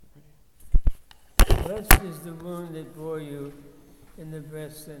Blessed is the womb that bore you, and the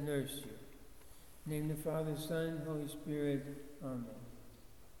breasts that nursed you. In the name of the Father, Son, Holy Spirit. Amen.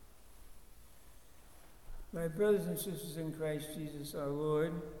 My brothers and sisters in Christ Jesus our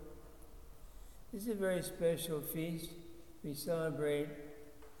Lord, this is a very special feast. We celebrate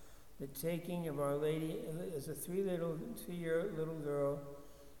the taking of Our Lady as a 3-year little girl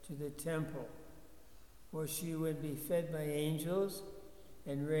to the temple, where she would be fed by angels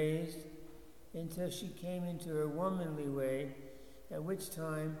and raised until she came into her womanly way, at which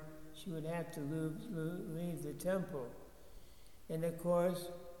time she would have to leave the temple. And of course,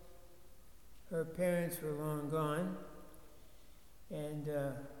 her parents were long gone, and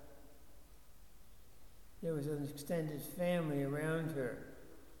there was an extended family around her.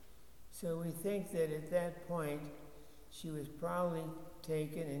 So we think that at that point, she was probably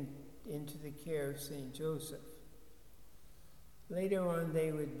taken into the care of St. Joseph. Later on,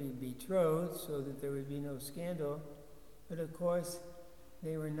 they would be betrothed so that there would be no scandal. But of course,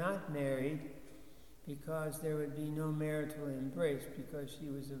 they were not married because there would be no marital embrace, because she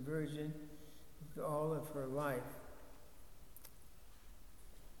was a virgin all of her life.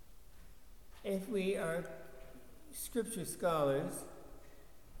 If we are scripture scholars,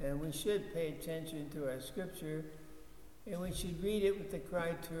 and we should pay attention to our scripture, and we should read it with the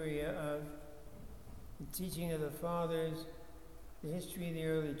criteria of the teaching of the fathers, the history of the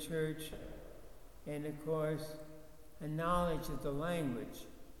early church, and of course, a knowledge of the language.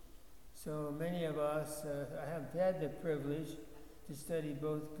 So many of us have had the privilege to study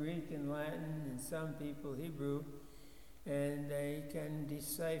both Greek and Latin, and some people Hebrew, and they can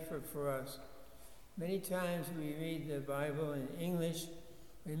decipher for us. Many times we read the Bible in English,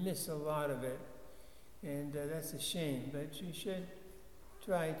 we miss a lot of it, and that's a shame, but you should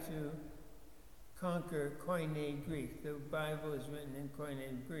try to conquer Koine Greek. The Bible is written in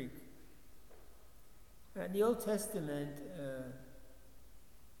Koine Greek. The Old Testament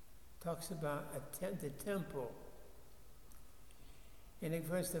talks about the temple. And of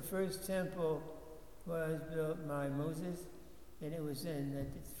course, the first temple was built by Moses, and it was in the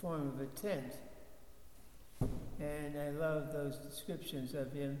form of a tent. And I love those descriptions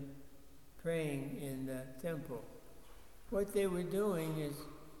of him praying in the temple. What they were doing is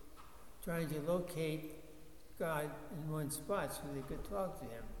trying to locate God in one spot so they could talk to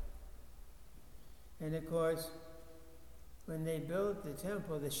him. And of course, when they built the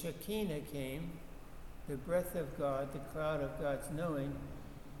temple, the Shekinah came, the breath of God, the cloud of God's knowing,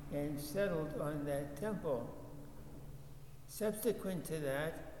 and settled on that temple. Subsequent to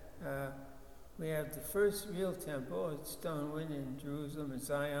that, we have the first real temple at Stonewood in Jerusalem and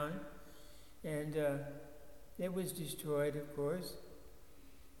Zion, and it was destroyed, of course.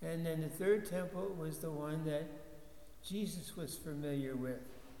 And then the third temple was the one that Jesus was familiar with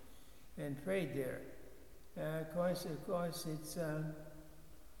and prayed there. Of course, it's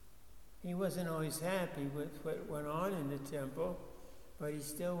he wasn't always happy with what went on in the temple, but he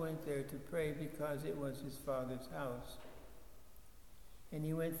still went there to pray because it was his Father's house. And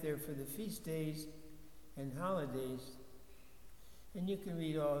he went there for the feast days and holidays. And you can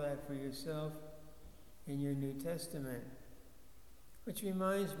read all that for yourself in your New Testament. Which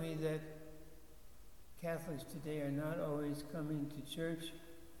reminds me that Catholics today are not always coming to church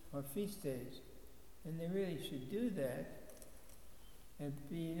or feast days. And they really should do that. And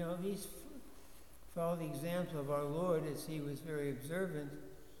at least follow the example of our Lord, as he was very observant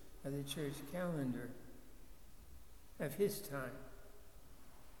of the church calendar of his time.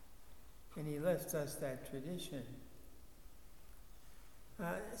 And he left us that tradition.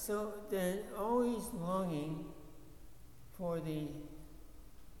 So then, always longing for the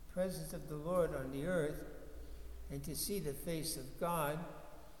presence of the Lord on the earth and to see the face of God,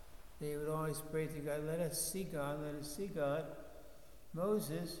 they would always pray to God, let us see God, let us see God.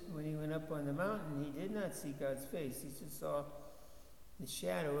 Moses, when he went up on the mountain, he did not see God's face. He just saw the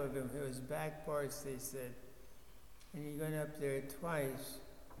shadow of him, his back parts, they said. And he went up there twice.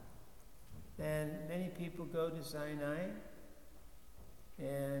 And many people go to Sinai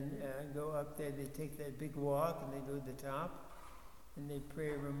and go up there. They take that big walk and they go to the top and they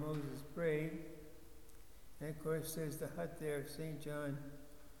pray where Moses prayed. And of course, there's the hut there of St. John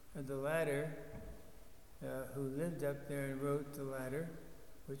of the Ladder, who lived up there and wrote the Ladder,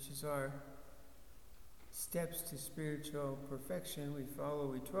 which is our steps to spiritual perfection. We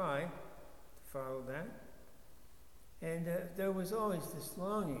try to follow that. And there was always this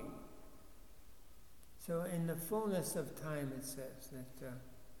longing. So in the fullness of time, it says that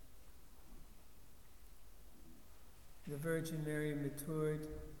the Virgin Mary matured,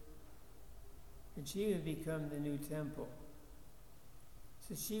 and she would become the new temple.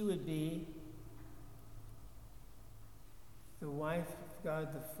 So she would be the wife of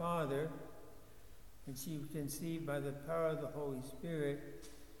God the Father, and she was conceived by the power of the Holy Spirit.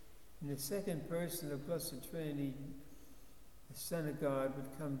 And the second person of the Blessed Trinity, the Son of God,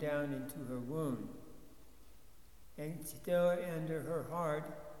 would come down into her womb. And still under her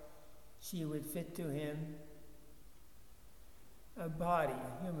heart, she would fit to him a body,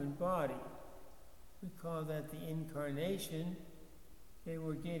 a human body. We call that the Incarnation. They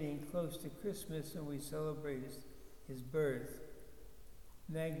were getting close to Christmas, and we celebrate his birth.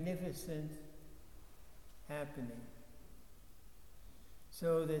 Magnificent happening.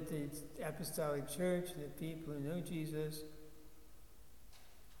 So that the Apostolic Church, the people who know Jesus,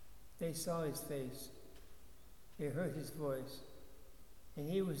 they saw his face. They heard his voice. And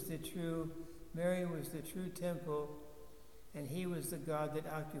he was Mary was the true temple, and he was the God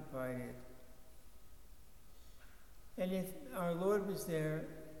that occupied it. And if our Lord was there,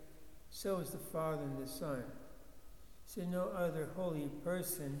 so was the Father and the Son. So no other holy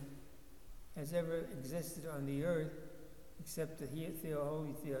person has ever existed on the earth except the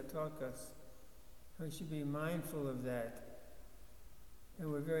Holy Theotokos. We should be mindful of that.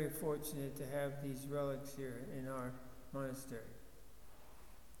 And we're very fortunate to have these relics here in our monastery.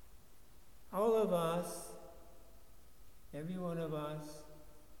 All of us, every one of us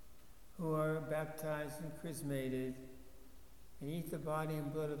who are baptized and chrismated and eat the body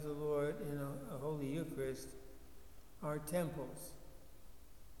and blood of the Lord in a Holy Eucharist are temples.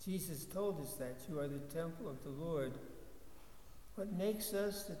 Jesus told us that you are the temple of the Lord. What makes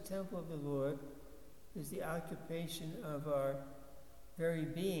us the temple of the Lord is the occupation of our very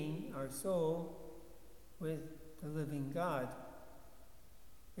being, our soul, with the living God.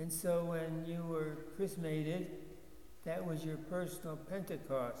 And so when you were chrismated, that was your personal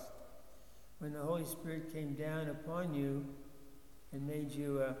Pentecost, when the Holy Spirit came down upon you and made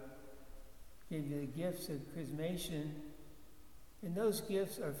you, gave you the gifts of chrismation. And those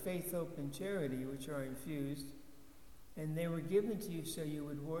gifts are faith, hope, and charity, which are infused. And they were given to you so you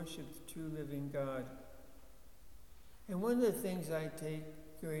would worship the true living God. And one of the things I take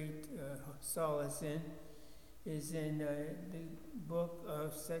great solace in is in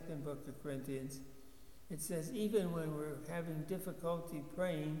the second book of Corinthians. It says, even when we're having difficulty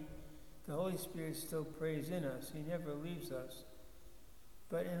praying, the Holy Spirit still prays in us. He never leaves us.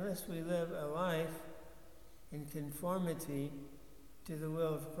 But unless we live a life in conformity to the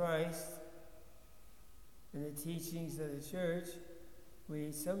will of Christ and the teachings of the Church,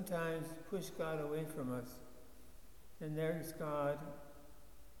 we sometimes push God away from us. And there's God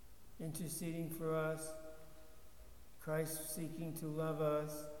interceding for us, Christ seeking to love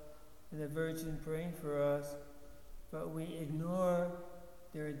us, and the Virgin praying for us, but we ignore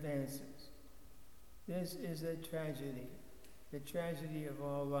their advances. This is a tragedy, the tragedy of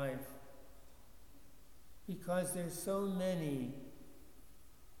all life, because there's so many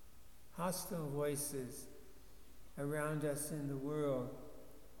hostile voices around us in the world,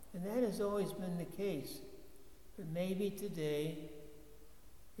 and that has always been the case. But maybe today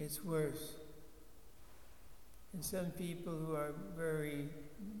it's worse. And some people who are very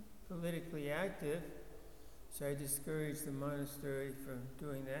politically active, so I discourage the monastery from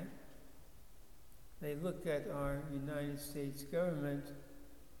doing that, they look at our United States government.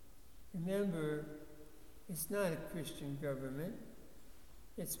 Remember, it's not a Christian government.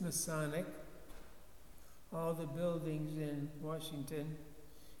 It's Masonic. All the buildings in Washington,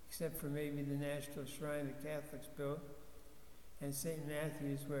 except for maybe the National Shrine the Catholics built, and St.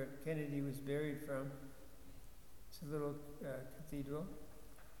 Matthew's, where Kennedy was buried from. It's a little cathedral.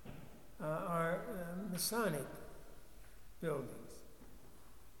 Are Masonic buildings.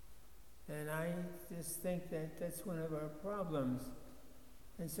 And I just think that that's one of our problems.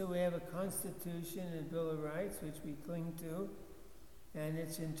 And so we have a Constitution and Bill of Rights, which we cling to, and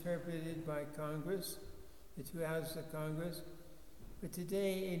it's interpreted by Congress, the two houses of Congress. But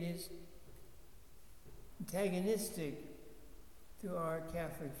today it is antagonistic to our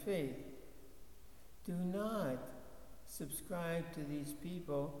Catholic faith. Do not subscribe to these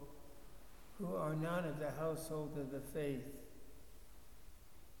people who are not of the household of the faith.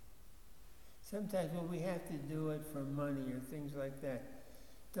 Sometimes, well, we have to do it for money or things like that.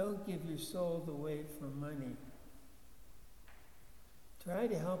 Don't give your soul away for money. Try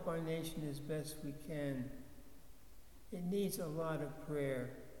to help our nation as best we can. It needs a lot of prayer.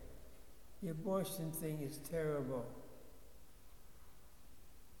 The abortion thing is terrible.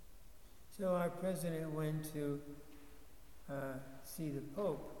 So our president went to see the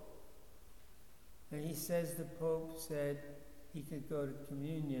Pope. And he says the Pope said he could go to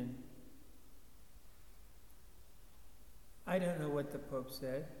communion. I don't know what the Pope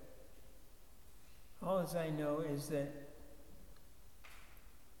said. All I know is that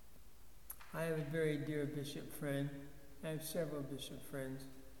I have a very dear bishop friend. I have several bishop friends.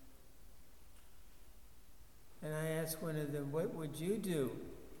 And I asked one of them, what would you do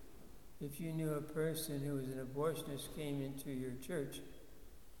if you knew a person who was an abortionist came into your church?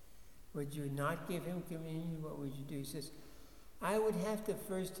 Would you not give him communion? What would you do? He says, I would have to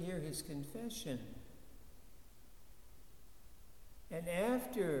first hear his confession. And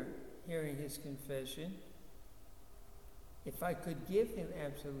after hearing his confession, if I could give him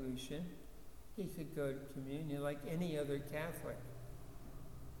absolution, he could go to communion like any other Catholic.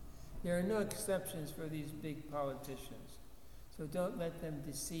 There are no exceptions for these big politicians, so don't let them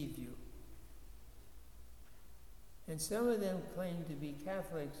deceive you. And some of them claim to be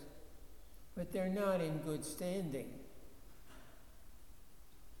Catholics, but they're not in good standing.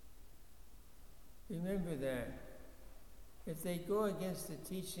 Remember that. If they go against the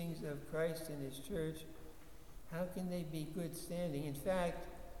teachings of Christ and His church, how can they be good standing? In fact,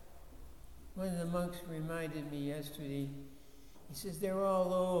 one of the monks reminded me yesterday, he says, they're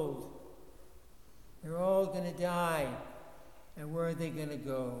all old. They're all going to die. And where are they going to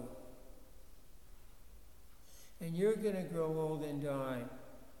go? And you're going to grow old and die.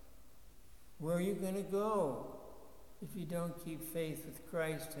 Where are you going to go if you don't keep faith with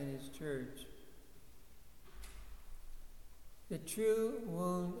Christ and His church? The true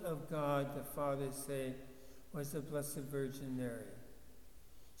womb of God, the fathers say, was the Blessed Virgin Mary.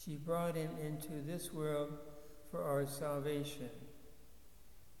 She brought Him into this world for our salvation.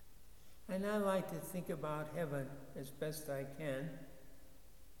 And I like to think about heaven as best I can.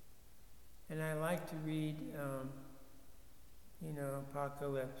 And I like to read,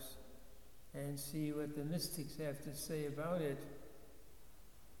 Apocalypse and see what the mystics have to say about it.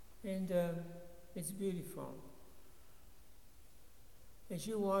 And it's beautiful. As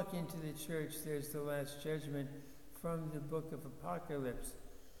you walk into the church, there's the Last Judgment from the book of Apocalypse,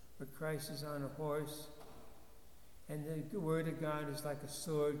 where Christ is on a horse, and the Word of God is like a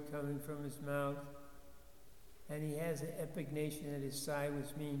sword coming from His mouth, and He has an epignation at His side,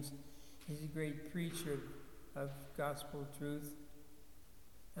 which means He's a great preacher of gospel truth.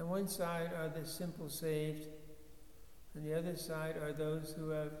 On one side are the simple saved, and the other side are those who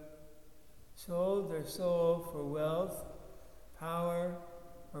have sold their soul for wealth, power,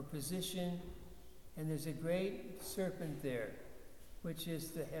 or position, and there's a great serpent there, which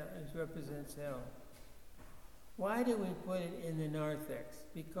is represents hell. Why do we put it in the narthex?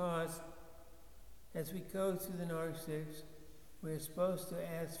 Because as we go through the narthex, we're supposed to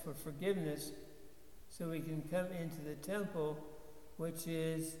ask for forgiveness so we can come into the temple, which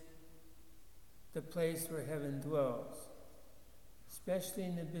is the place where heaven dwells. Especially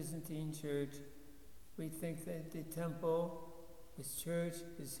in the Byzantine Church, we think that the temple, His church,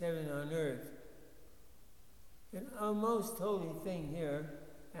 is heaven on earth. And our most holy thing here,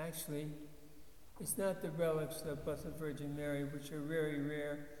 actually, is not the relics of Blessed Virgin Mary, which are very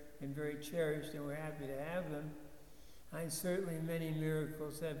rare and very cherished, and we're happy to have them. And certainly many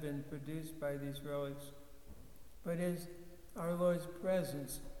miracles have been produced by these relics. But is our Lord's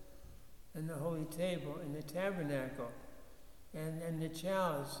presence in the holy table, in the tabernacle, and the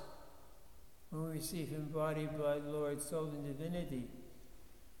chalice, when we receive Him, body, blood, Lord, soul, and divinity.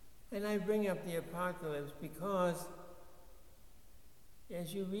 And I bring up the Apocalypse because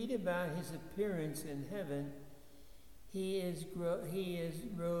as you read about His appearance in heaven, He is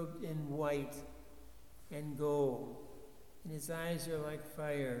robed in white and gold, and His eyes are like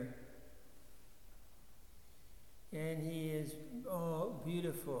fire. And He is all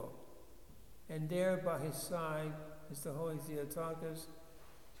beautiful. And there by His side is the Holy Theotokos,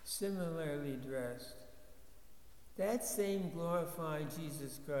 similarly dressed. That same glorified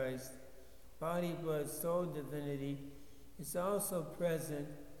Jesus Christ, body, blood, soul, divinity, is also present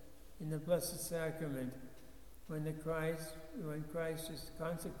in the Blessed Sacrament when Christ is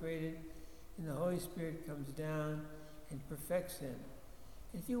consecrated and the Holy Spirit comes down and perfects Him.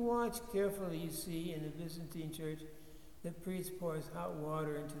 If you watch carefully, you see in the Byzantine Church, the priest pours hot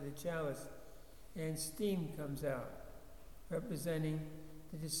water into the chalice and steam comes out, representing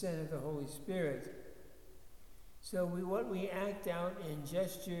the descent of the Holy Spirit. So what we act out in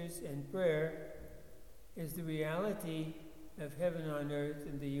gestures and prayer is the reality of heaven on earth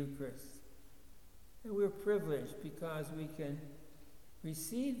in the Eucharist. And we're privileged because we can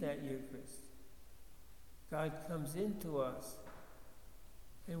receive that Eucharist. God comes into us.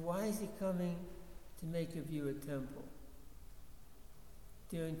 And why is He coming? To make of you a temple.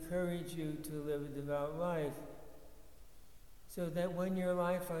 To encourage you to live a devout life. So that when your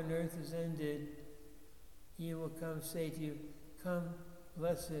life on earth is ended, He will come say to you, come,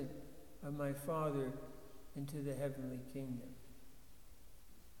 blessed of my Father, into the heavenly kingdom.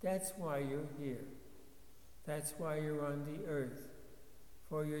 That's why you're here. That's why you're on the earth,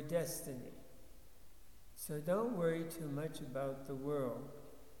 for your destiny. So don't worry too much about the world.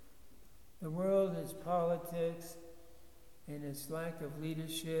 The world is politics, and its lack of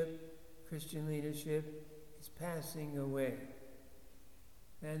leadership, Christian leadership, is passing away.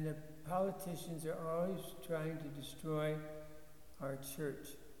 And the politicians are always trying to destroy our church.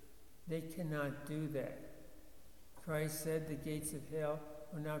 They cannot do that. Christ said the gates of hell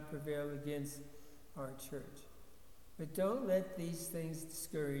will not prevail against our church. But don't let these things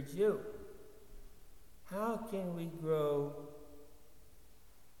discourage you. How can we grow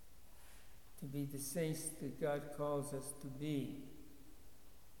to be the saints that God calls us to be?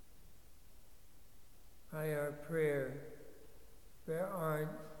 By our prayer, by our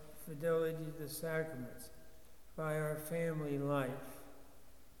fidelity to the sacraments, by our family life,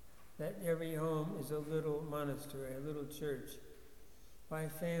 that every home is a little monastery, a little church, by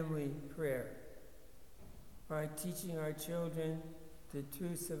family prayer, by teaching our children the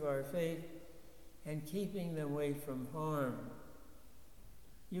truths of our faith and keeping them away from harm.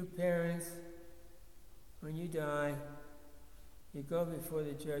 You parents, when you die, you go before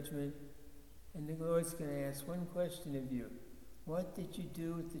the judgment, and the Lord's going to ask one question of you. What did you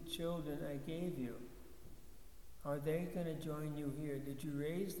do with the children I gave you? Are they going to join you here? Did you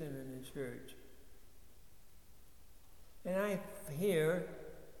raise them in the church? And I hear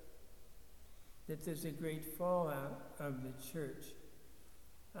that there's a great fallout of the church.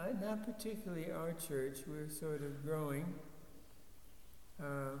 Not particularly our church. We're sort of growing.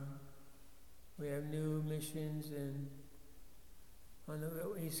 We have new missions, and on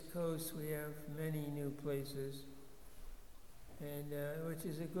the East Coast we have many new places, and which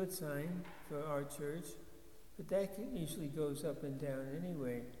is a good sign for our church. But that usually goes up and down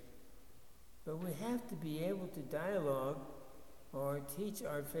anyway. But we have to be able to dialogue or teach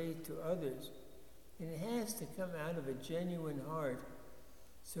our faith to others. And it has to come out of a genuine heart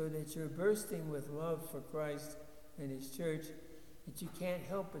so that you're bursting with love for Christ and His church, that you can't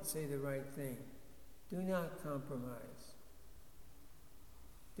help but say the right thing. Do not compromise.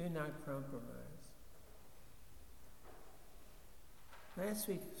 Do not compromise. Last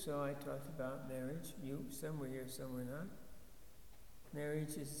week, so I talked about marriage. Some were here, some were not.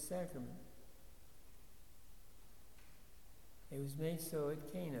 Marriage is a sacrament. It was made so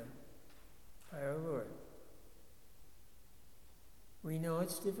at Cana by our Lord. We know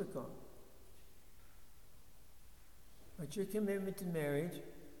it's difficult. But your commitment to marriage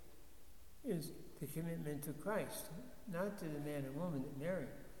is the commitment to Christ, not to the man and woman that marry.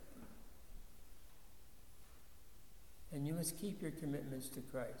 And you must keep your commitments to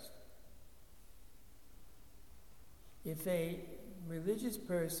Christ. If a religious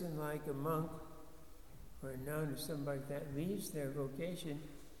person like a monk or a nun or somebody like that leaves their vocation,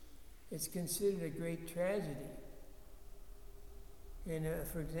 it's considered a great tragedy. And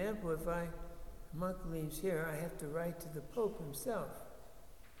for example, if a monk leaves here, I have to write to the Pope himself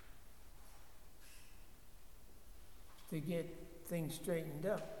to get things straightened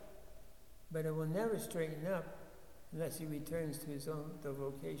up. But it will never straighten up unless he returns to the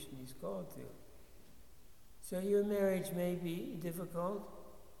vocation he's called to. So your marriage may be difficult,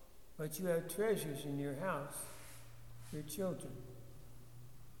 but you have treasures in your house, your children.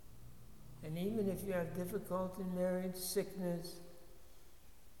 And even if you have difficulty in marriage, sickness,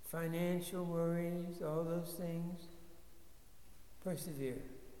 financial worries, all those things, persevere.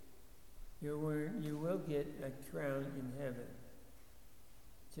 You will get a crown in heaven,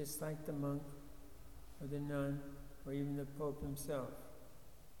 just like the monk or the nun or even the Pope himself.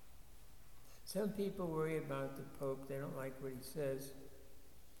 Some people worry about the Pope. They don't like what he says.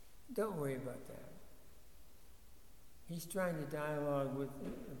 Don't worry about that. He's trying to dialogue with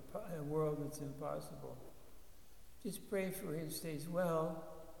a world that's impossible. Just pray for him stays well,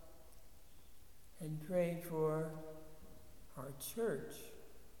 and pray for our church,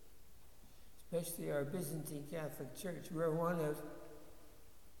 especially our Byzantine Catholic Church. We're one of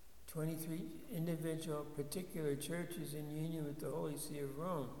 23 individual particular churches in union with the Holy See of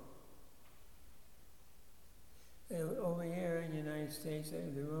Rome. Over here in the United States,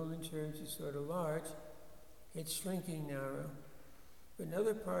 the Roman Church is sort of large. It's shrinking now. But in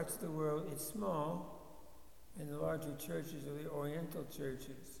other parts of the world, it's small, and the larger churches are the Oriental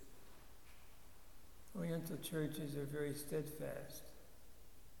churches. Oriental churches are very steadfast.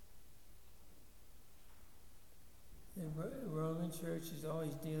 The Roman Church is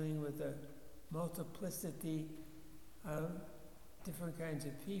always dealing with a multiplicity of different kinds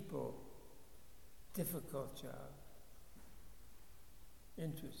of people. Difficult job.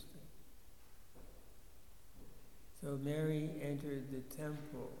 Interesting. So Mary entered the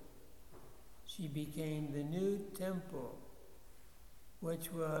temple. She became the new temple,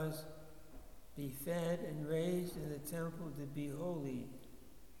 which was be fed and raised in the temple to be holy.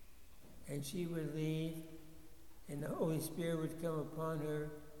 And she would leave, and the Holy Spirit would come upon her,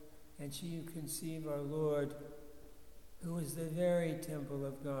 and she would conceive our Lord, who is the very temple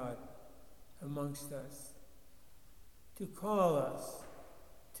of God amongst us, to call us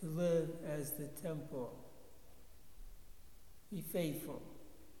to live as the temple. Be faithful.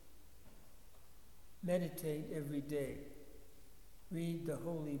 Meditate every day. Read the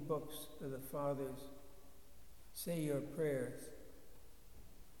holy books of the Fathers. Say your prayers.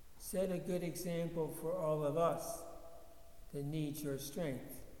 Set a good example for all of us that need your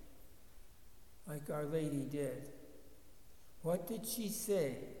strength, like Our Lady did. What did she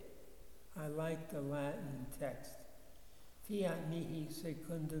say? I like the Latin text. Fiat mihi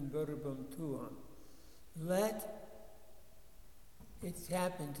secundum verbum tuum. Let it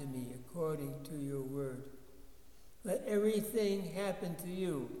happen to me according to your word. Let everything happen to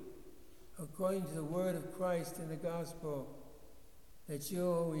you according to the word of Christ in the gospel, that you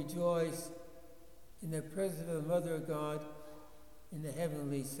will rejoice in the presence of the Mother of God in the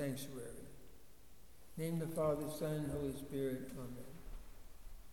heavenly sanctuary. Name the Father, Son, and Holy Spirit. Amen.